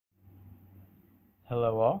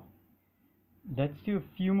Hello all. Let's do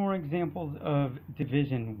a few more examples of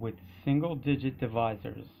division with single digit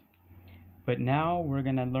divisors. But now we're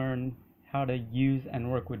going to learn how to use and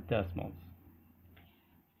work with decimals.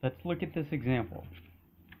 Let's look at this example.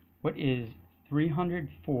 What is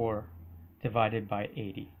 304 divided by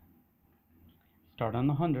 80? Start on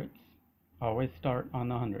the hundreds. Always start on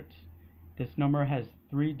the hundreds. This number has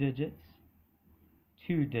 3 digits,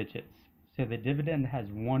 2 digits. So the dividend has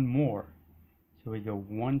one more. So we go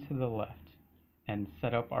 1 to the left and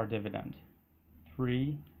set up our dividend.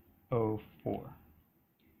 304.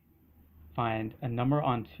 Find a number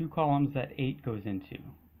on two columns that 8 goes into.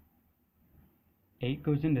 8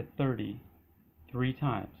 goes into 30 3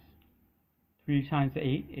 times. 3 times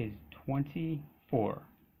 8 is 24.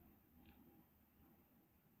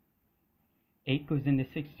 8 goes into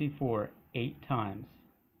 64 8 times.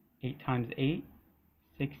 8 times 8,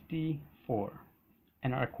 64.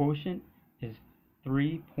 And our quotient is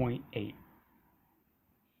 3.8.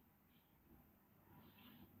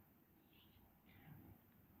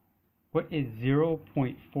 What is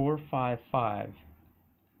 0.455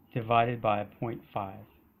 divided by 0.5?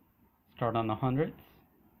 Start on the hundreds.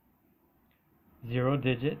 0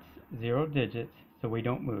 digits, so we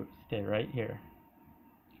don't move. Stay right here.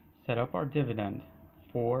 Set up our dividend,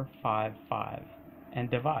 455,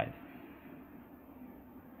 and divide.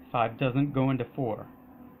 5 doesn't go into 4,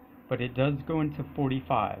 but it does go into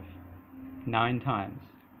 45, 9 times.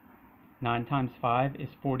 9 times 5 is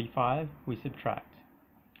 45, we subtract.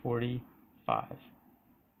 45.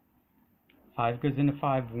 5 goes into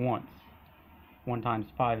 5 once. 1 times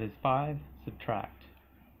 5 is 5, subtract.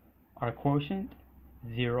 Our quotient,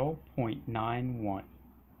 0.91.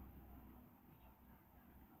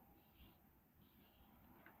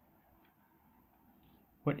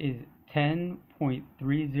 What is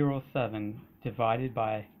 10.307 divided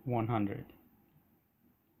by 100?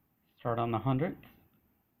 Start on the hundreds.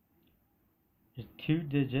 There's 2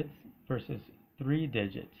 digits versus 3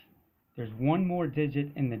 digits. There's one more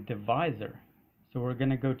digit in the divisor, so we're going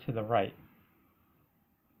to go to the right.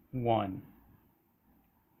 1.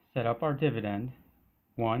 Set up our dividend,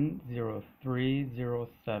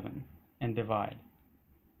 10307, and divide.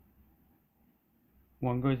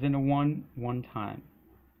 1 goes into 1 one time.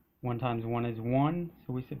 1 times 1 is 1,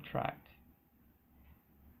 so we subtract.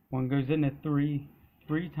 1 goes into 3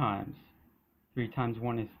 3 times. 3 times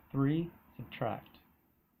 1 is 3, subtract.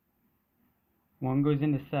 1 goes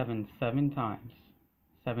into 7 7 times.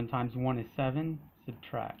 7 times 1 is 7,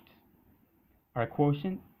 subtract. Our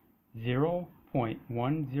quotient,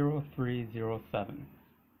 0.10307.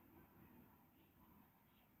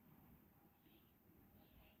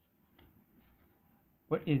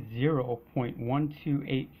 What is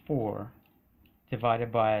 0.1284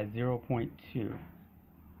 divided by 0.2?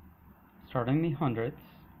 Starting the hundreds,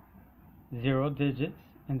 0 digits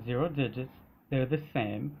and 0 digits, they're the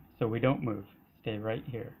same, so we don't move. Stay right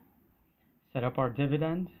here. Set up our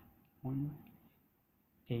dividend,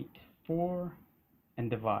 184, and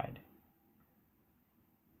divide.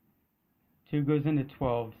 2 goes into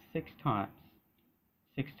 12 6 times.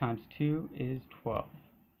 6 times 2 is 12.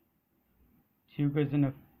 2 goes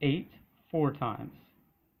into 8 4 times.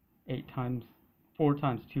 4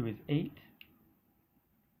 times 2 is 8.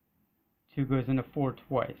 2 goes into 4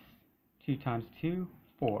 twice. 2 times 2,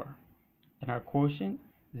 4. And our quotient,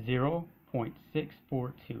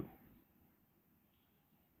 0.642.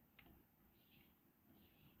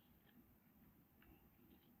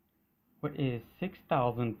 What is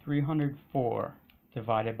 6,304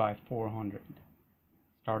 divided by 400?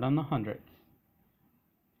 Start on the hundreds.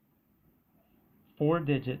 4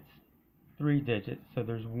 digits, 3 digits, so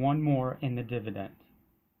there's one more in the dividend.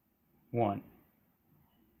 1.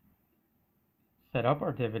 Set up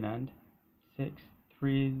our dividend,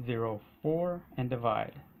 6304, and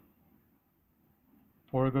divide.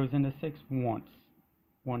 4 goes into 6 once.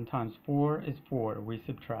 1 times 4 is 4, we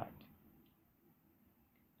subtract.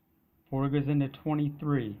 4 goes into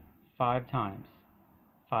 23 5 times.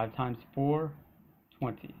 5 times 4,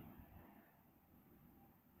 20.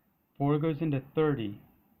 4 goes into 30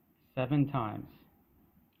 7 times.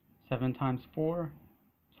 7 times 4,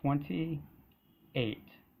 28.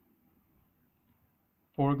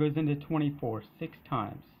 4 goes into 24 6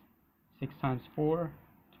 times. 6 times 4,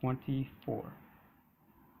 24.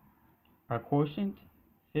 Our quotient,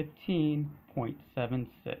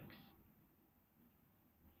 15.76.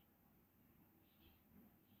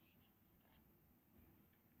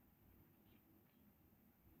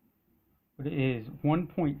 What is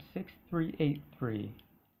 1.6383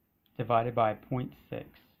 divided by 0.6?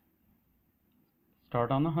 Start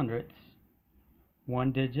on the hundreds.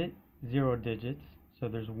 1 digit, 0 digits, So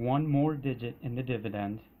there's one more digit in the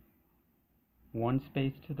dividend, one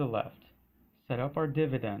space to the left. Set up our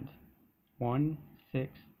dividend,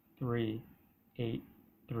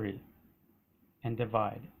 16383, and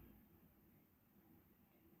divide.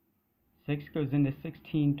 6 goes into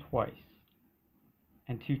 16 twice,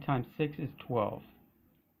 and 2 times 6 is 12.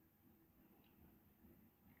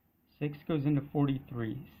 6 goes into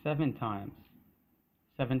 43 7 times.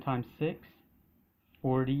 7 times 6,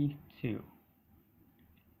 42.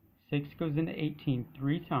 6 goes into 18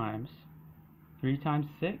 3 times. 3 times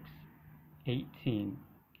 6, 18.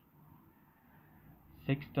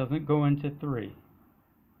 6 doesn't go into 3,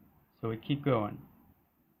 so we keep going.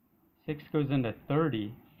 6 goes into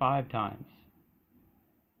 30 5 times.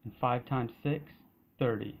 And 5 times 6,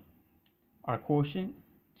 30. Our quotient,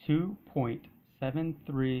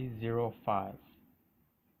 2.7305.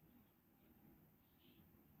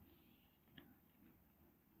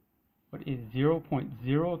 What is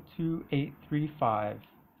 0.02835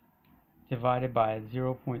 divided by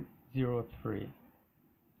 0.03?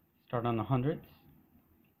 Start on the hundredths.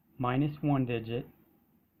 Minus one digit,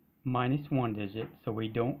 so we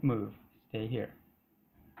don't move. Stay here.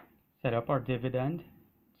 Set up our dividend,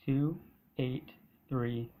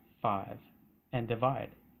 2835, and divide.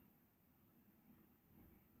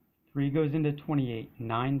 3 goes into 28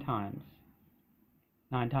 9 times.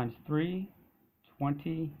 9 times 3,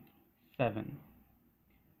 27.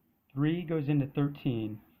 3 goes into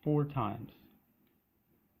 13 4 times.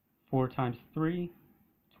 4 times 3,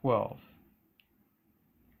 12.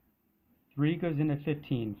 3 goes into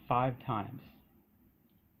 15 5 times.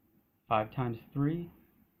 5 times 3,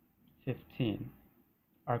 15.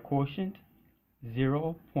 Our quotient,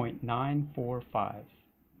 0.945.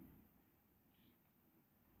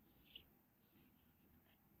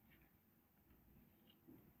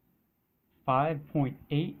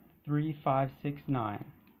 $5.83569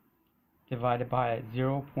 divided by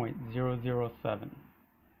 0.007.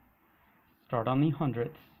 Start on the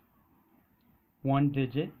hundredths. One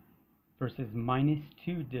digit versus minus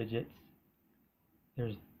two digits.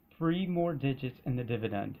 There's 3 more digits in the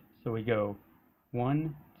dividend, so we go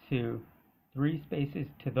 1, 2, 3 spaces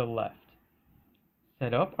to the left.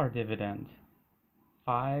 Set up our dividend,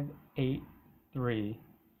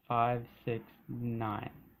 583,569,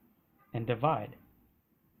 and divide.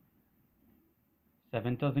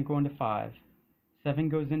 7 doesn't go into 5. 7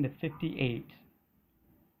 goes into 58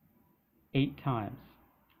 8 times.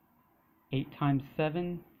 8 times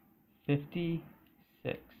 7,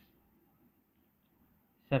 56.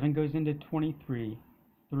 7 goes into 23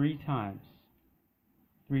 3 times.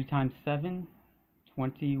 3 times 7,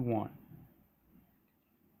 21.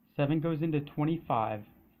 7 goes into 25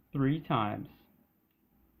 3 times.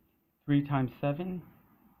 3 times 7,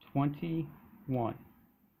 21.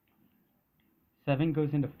 7 goes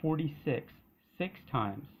into 46 6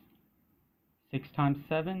 times. 6 times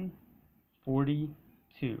 7,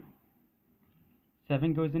 42.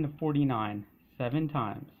 7 goes into 49 7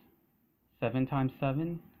 times. 7 times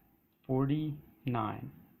 7,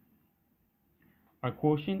 49. Our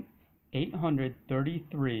quotient,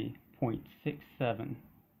 833.67.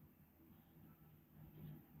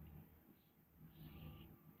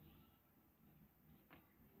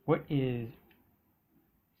 What is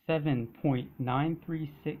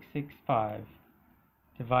 7.93665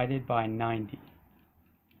 divided by 90?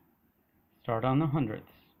 Start on the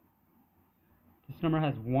hundredths. This number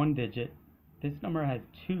has one digit. This number has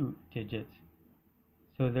two digits.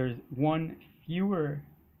 So there's one fewer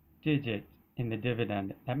digit in the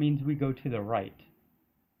dividend. That means we go to the right.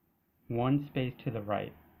 One space to the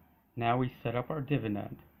right. Now we set up our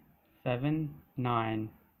dividend.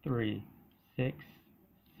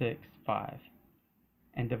 793,665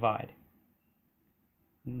 and divide.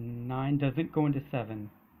 9 doesn't go into 7.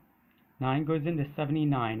 9 goes into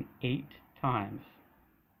 79 8 times.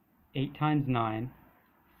 8 times 9,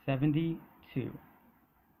 72.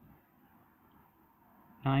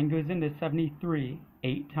 9 goes into 73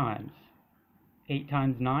 8 times. 8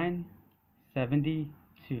 times 9,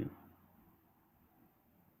 72.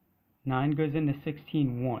 9 goes into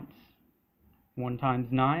 16 once. 1 times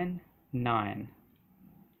 9, 9.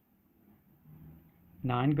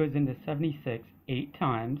 9 goes into 76 8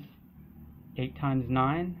 times. 8 times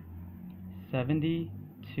 9,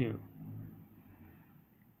 72.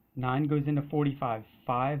 9 goes into 45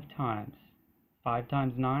 5 times. 5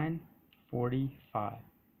 times 9, 45.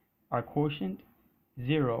 Our quotient,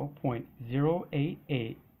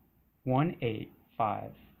 0.088185.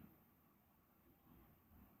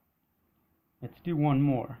 Let's do one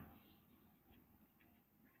more.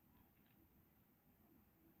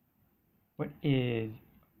 What is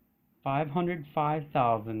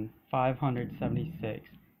 505,576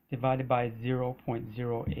 divided by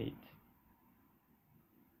 0.08. This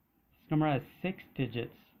number has 6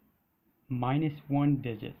 digits minus 1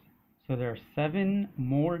 digit. So there are 7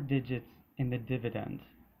 more digits in the dividend.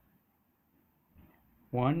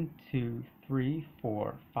 1, 2, 3,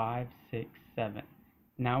 4, 5, 6, 7.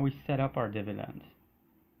 Now we set up our dividend.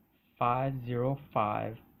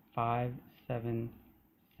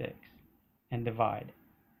 505,576 and divide.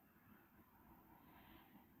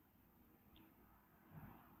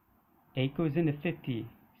 8 goes into 50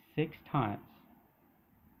 6 times.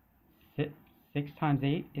 6 times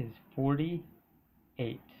 8 is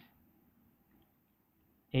 48.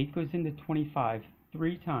 8 goes into 25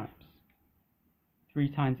 3 times.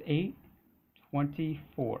 3 times 8,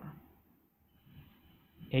 24.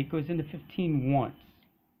 8 goes into 15 once.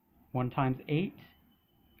 1 times 8,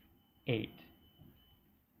 8.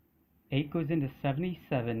 8 goes into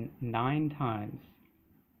 77 9 times.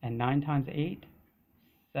 And 9 times 8,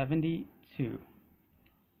 72.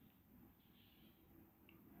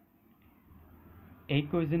 8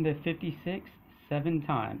 goes into 56 7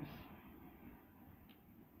 times.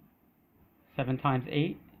 7 times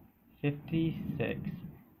 8, 56.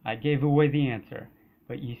 I gave away the answer,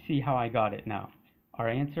 but you see how I got it now. Our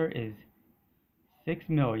answer is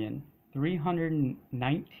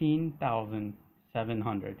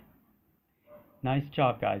 6,319,700. Nice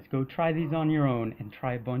job, guys. Go try these on your own and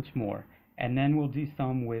try a bunch more. And then we'll do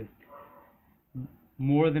some with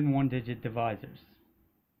more than 1 digit divisors.